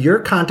your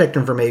contact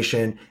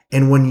information.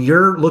 And when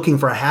you're looking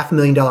for a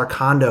 $500,000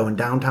 condo in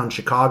downtown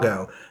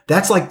Chicago,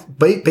 that's like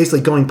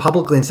basically going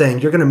publicly and saying,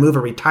 you're going to move a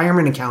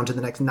retirement account in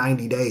the next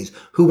 90 days.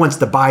 Who wants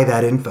to buy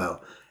that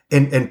info?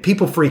 And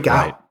people freak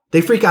out.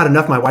 They freak out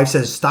enough. My wife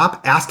says,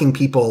 stop asking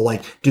people,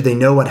 like, do they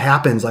know what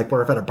happens? Like,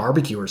 we're at a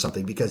barbecue or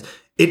something, because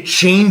it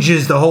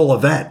changes the whole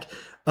event.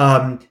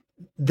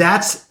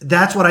 That's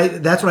what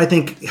I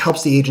think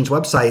helps the agent's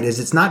website is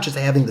it's not just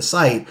having the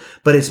site,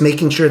 but it's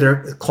making sure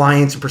their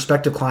clients and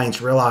prospective clients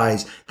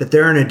realize that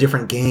they're in a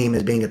different game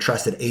as being a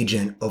trusted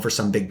agent over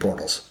some big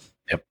portals.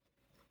 Yep.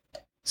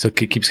 So it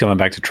keeps coming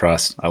back to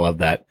trust. I love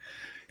that.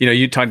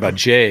 You talked about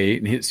Jay.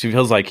 He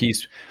feels like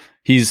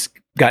he's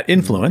got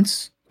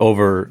influence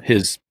over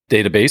his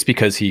database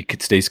because he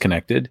stays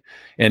connected.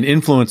 And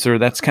influencer,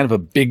 that's kind of a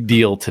big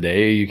deal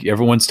today.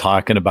 Everyone's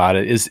talking about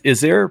it.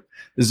 Is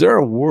there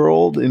a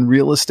world in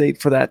real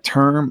estate for that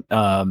term?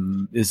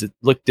 Is it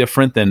look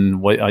different than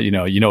what, you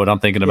know what I'm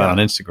thinking about on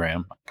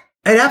Instagram?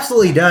 It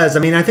absolutely does. I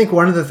mean, I think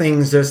one of the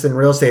things just in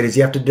real estate is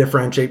you have to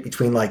differentiate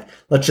between, like,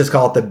 let's just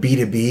call it the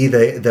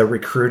B2B, the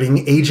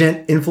recruiting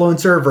agent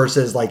influencer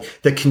versus like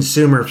the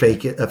consumer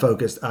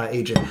focused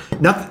agent.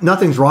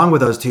 Nothing's wrong with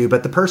those two,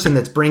 but the person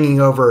that's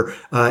bringing over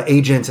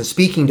agents and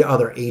speaking to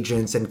other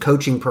agents and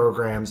coaching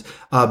programs,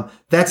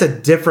 that's a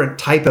different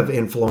type of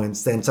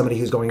influence than somebody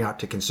who's going out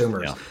to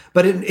consumers. Yeah.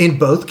 But in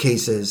both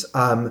cases,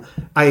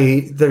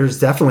 there's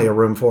definitely a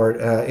room for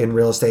it in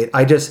real estate.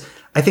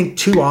 I think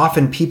too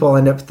often people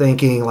end up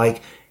thinking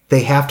like they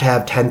have to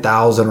have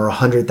 10,000 or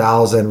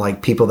 100,000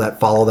 like people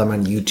that follow them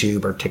on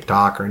YouTube or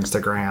TikTok or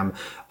Instagram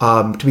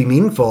to be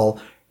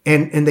meaningful.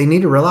 And they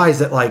need to realize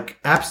that like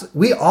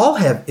we all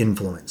have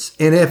influence.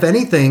 And if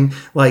anything,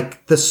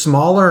 like the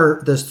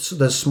smaller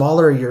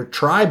your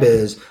tribe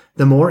is,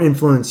 the more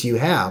influence you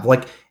have.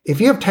 Like if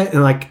you have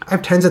I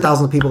have tens of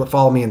thousands of people that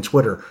follow me on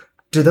Twitter.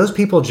 Do those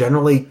people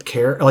generally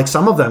care? Like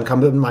some of them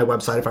come to my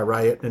website if I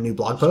write a new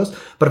blog post.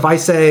 But if I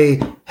say,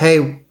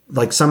 hey,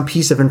 like some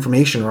piece of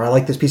information, or I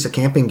like this piece of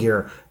camping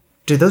gear,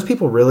 do those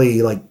people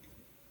really like,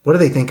 what do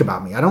they think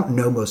about me? I don't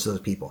know most of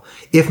those people.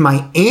 If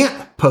my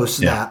aunt posts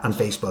that on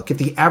Facebook, if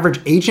the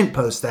average agent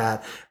posts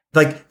that,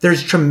 like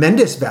there's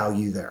tremendous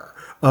value there.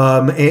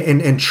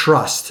 And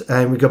trust.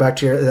 And we go back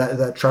to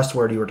that trust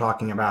word you were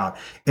talking about.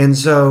 And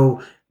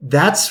so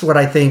that's what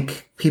I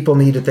think people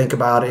need to think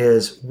about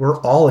is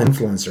we're all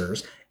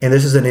influencers and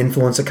this is an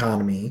influence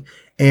economy.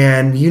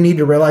 And you need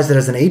to realize that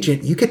as an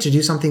agent, you get to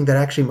do something that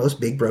actually most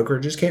big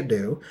brokerages can't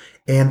do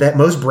and that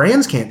most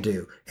brands can't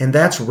do. And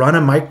that's run a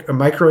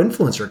micro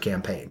influencer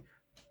campaign.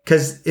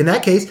 Because in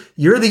that case,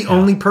 you're the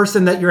only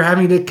person that you're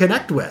having to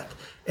connect with.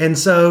 And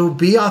so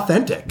be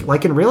authentic.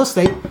 Like in real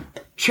estate,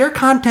 share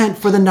content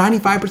for the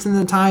 95% of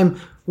the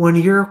time when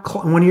you're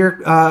people in your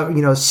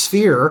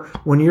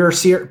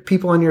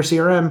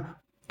CRM,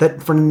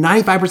 that for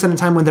 95% of the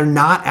time when they're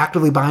not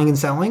actively buying and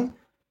selling,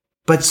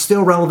 but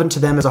still relevant to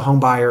them as a home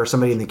buyer or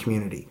somebody in the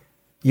community,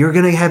 you're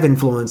going to have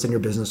influence and your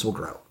business will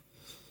grow.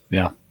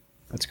 Yeah,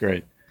 that's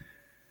great.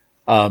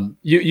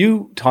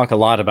 You talk a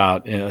lot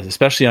about,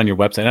 especially on your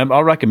website, and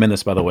I'll recommend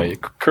this, by the way,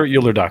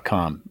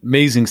 kurtuhlir.com.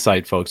 Amazing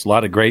site, folks. A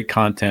lot of great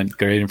content,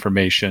 great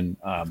information.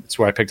 It's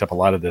where I picked up a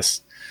lot of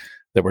this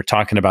that we're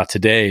talking about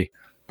today.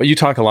 But you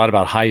talk a lot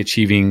about high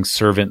achieving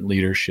servant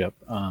leadership.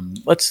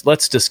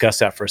 Let's discuss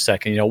that for a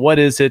second. What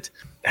is it?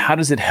 How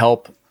does it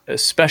help,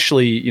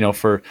 especially,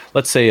 for,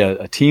 let's say,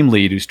 a team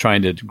lead who's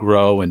trying to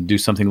grow and do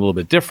something a little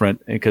bit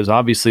different? Because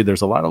obviously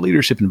there's a lot of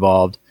leadership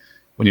involved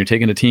when you're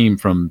taking a team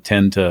from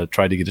 10 to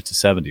try to get it to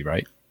 70,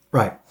 right?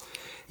 Right.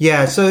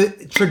 Yeah. So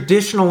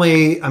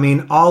traditionally, I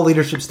mean, all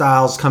leadership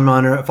styles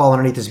fall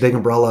underneath this big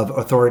umbrella of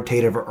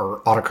authoritative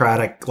or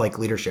autocratic like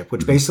leadership,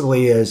 which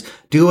basically is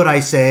do what I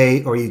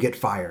say or you get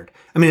fired.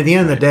 I mean, at the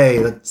end of the day,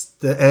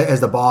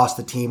 as the boss,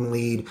 the team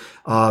lead,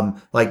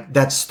 like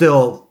that's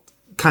still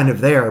kind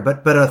of there,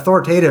 but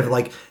authoritative,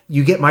 like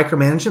you get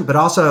micromanagement, but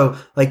also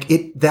like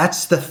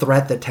that's the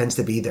threat that tends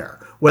to be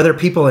there, whether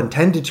people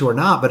intended to or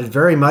not, but it's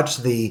very much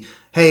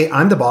hey,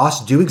 I'm the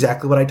boss, do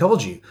exactly what I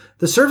told you.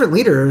 The servant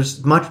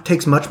leaders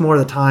takes much more of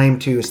the time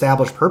to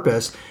establish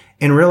purpose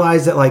and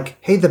realize that like,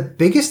 hey, the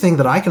biggest thing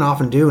that I can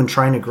often do in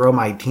trying to grow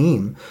my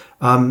team,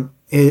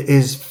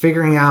 is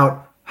figuring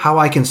out how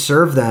I can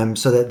serve them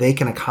so that they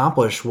can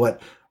accomplish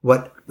what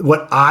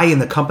I and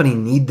the company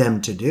need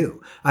them to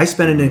do. I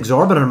spend an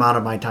exorbitant amount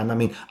of my time. I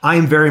mean,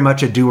 I'm very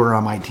much a doer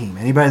on my team.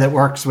 Anybody that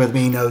works with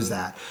me knows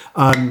that.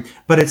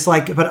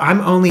 But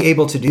I'm only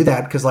able to do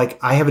that because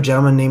like I have a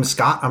gentleman named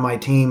Scott on my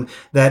team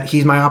that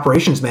he's my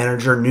operations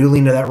manager, newly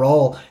into that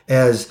role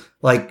as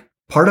like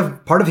part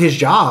of his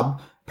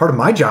job. Part of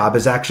my job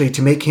is actually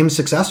to make him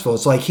successful.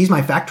 It's like he's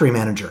my factory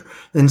manager.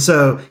 And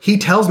so he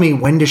tells me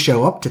when to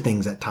show up to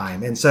things at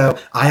time. And so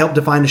I help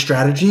define a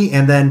strategy.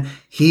 And then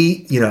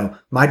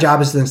my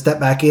job is to then step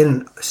back in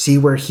and see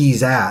where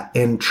he's at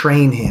and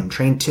train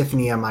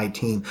Tiffany on my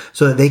team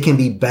so that they can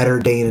be better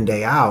day in and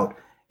day out.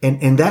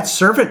 And that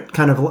servant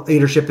kind of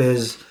leadership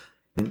is,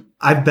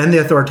 I've been the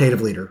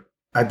authoritative leader.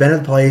 I've been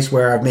at a place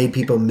where I've made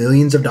people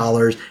millions of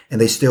dollars and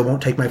they still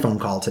won't take my phone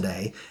call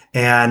today.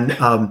 And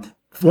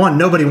one,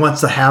 nobody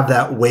wants to have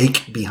that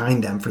wake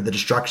behind them for the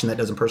destruction that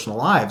does in personal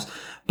lives.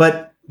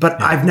 But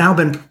I've now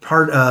been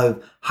part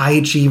of high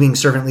achieving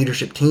servant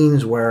leadership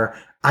teams where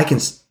I can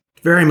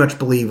very much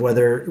believe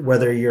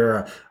whether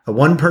you're a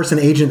one person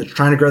agent that's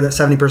trying to grow that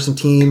 70-person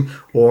team,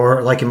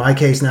 or like in my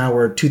case now,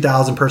 we're a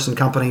 2,000 person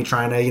company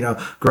trying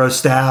to, grow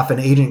staff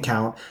and agent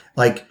count.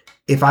 Like,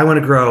 if I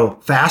want to grow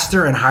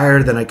faster and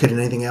higher than I could in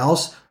anything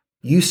else,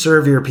 you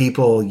serve your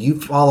people,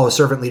 you follow a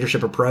servant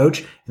leadership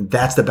approach, and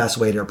that's the best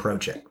way to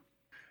approach it.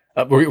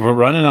 We're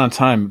running on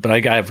time, but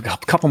I have a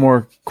couple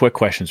more quick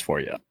questions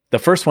for you. The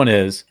first one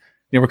is,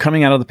 we're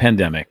coming out of the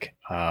pandemic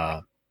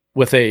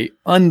with a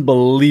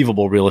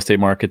unbelievable real estate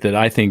market that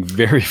I think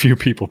very few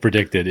people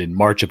predicted in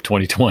March of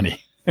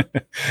 2020.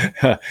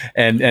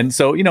 and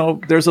so,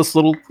 there's this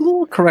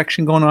little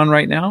correction going on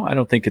right now. I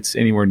don't think it's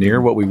anywhere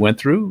near what we went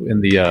through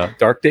in the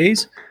dark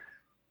days.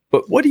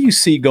 But what do you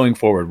see going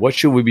forward? What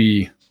should we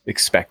be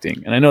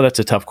expecting? And I know that's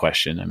a tough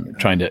question. I'm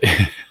trying to,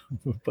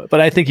 but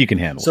I think you can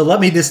handle it. So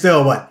let me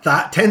distill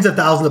tens of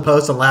thousands of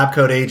posts on lab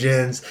coat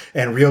agents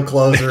and real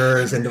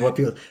closers and what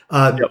people.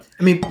 Yep.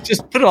 I mean,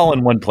 just put it all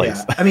in one place.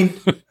 Yeah.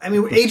 I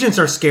mean, agents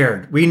are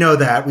scared. We know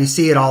that. We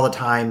see it all the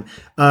time.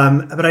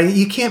 But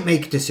you can't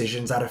make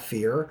decisions out of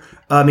fear.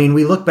 I mean,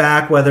 we look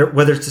back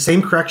whether it's the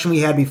same correction we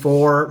had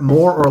before,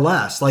 more or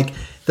less. Like,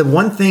 the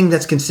one thing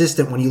that's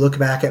consistent when you look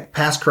back at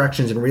past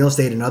corrections in real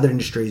estate and other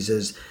industries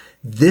is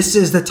this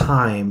is the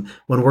time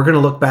when we're going to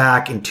look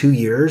back in 2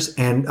 years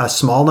and a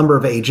small number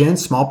of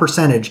agents, small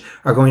percentage,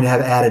 are going to have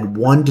added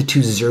 1 to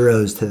 2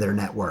 zeros to their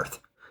net worth.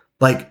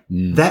 Like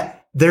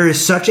that, there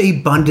is such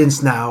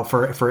abundance now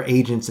for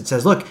agents that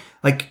says, look,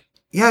 like,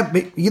 yeah,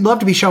 you'd love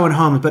to be showing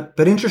homes, but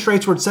interest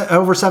rates were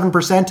over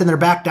 7% and they're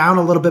back down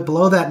a little bit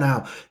below that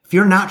now. If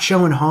you're not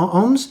showing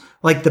homes,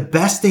 like, the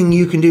best thing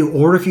you can do,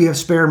 or if you have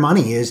spare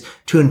money, is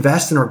to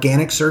invest in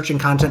organic search and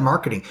content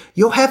marketing.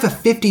 You'll have a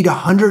 50 to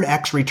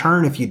 100x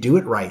return if you do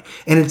it right.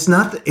 And it's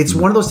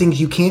one of those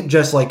things you can't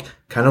just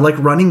kind of like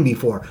running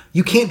before.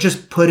 You can't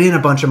just put in a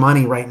bunch of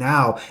money right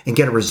now and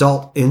get a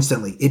result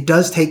instantly. It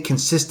does take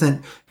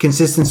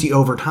consistency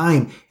over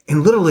time.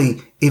 And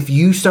literally, if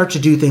you start to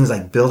do things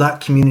like build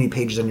out community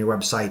pages on your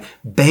website,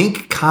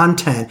 bank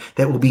content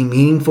that will be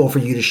meaningful for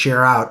you to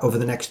share out over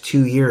the next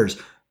 2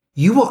 years,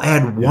 you will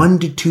add 1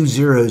 to 2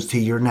 zeros to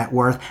your net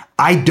worth.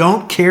 I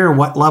don't care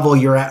what level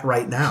you're at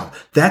right now.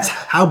 That's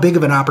how big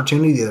of an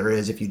opportunity there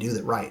is if you do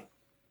that right.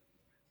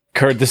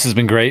 Kurt, this has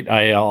been great.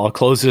 I'll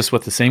close this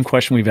with the same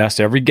question we've asked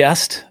every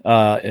guest,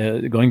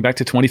 going back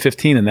to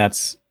 2015, and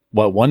that's,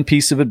 what one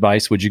piece of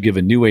advice would you give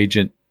a new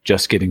agent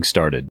just getting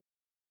started?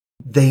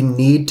 They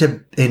need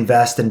to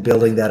invest in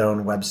building that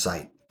own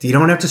website. You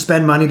don't have to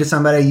spend money to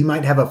somebody. You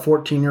might have a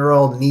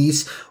 14-year-old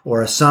niece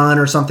or a son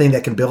or something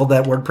that can build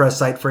that WordPress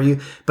site for you.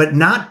 But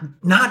not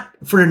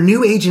for a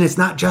new agent, it's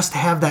not just to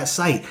have that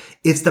site.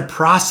 It's the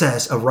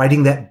process of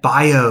writing that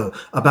bio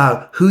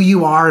about who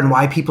you are and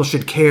why people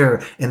should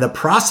care, and the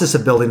process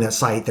of building that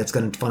site that's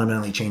going to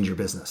fundamentally change your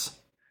business.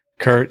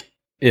 Kurt,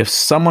 if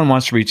someone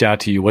wants to reach out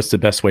to you, what's the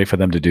best way for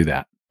them to do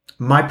that?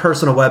 My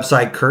personal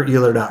website,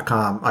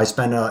 kurtuhlir.com. I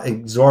spend an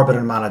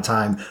exorbitant amount of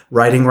time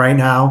writing right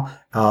now,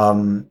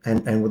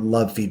 and would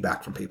love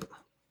feedback from people.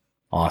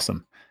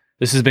 Awesome.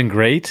 This has been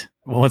great.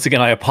 Once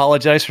again, I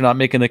apologize for not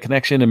making the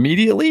connection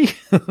immediately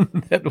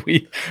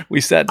that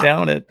we sat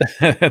down at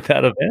that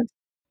event.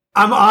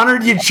 I'm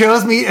honored you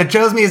chose me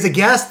as a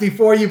guest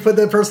before you put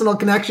the personal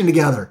connection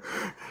together.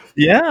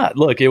 Yeah,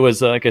 look, it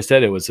was like I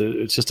said,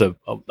 it's just an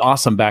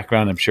awesome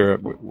background. I'm sure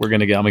I'm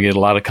gonna get a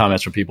lot of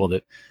comments from people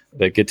that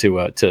get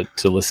to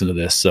listen to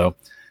this. So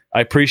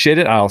I appreciate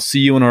it. I'll see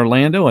you in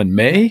Orlando in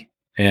May,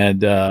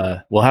 and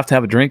we'll have to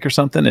have a drink or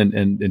something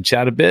and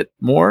chat a bit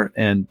more.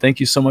 And thank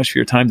you so much for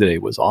your time today.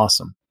 It was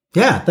awesome.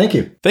 Yeah, thank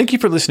you. Thank you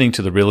for listening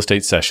to the Real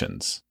Estate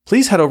Sessions.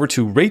 Please head over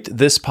to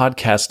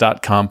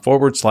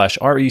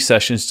ratethispodcast.com/RE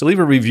sessions to leave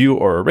a review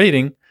or a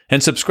rating,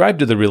 and subscribe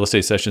to the Real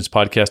Estate Sessions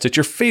podcast at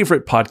your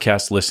favorite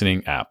podcast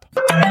listening app.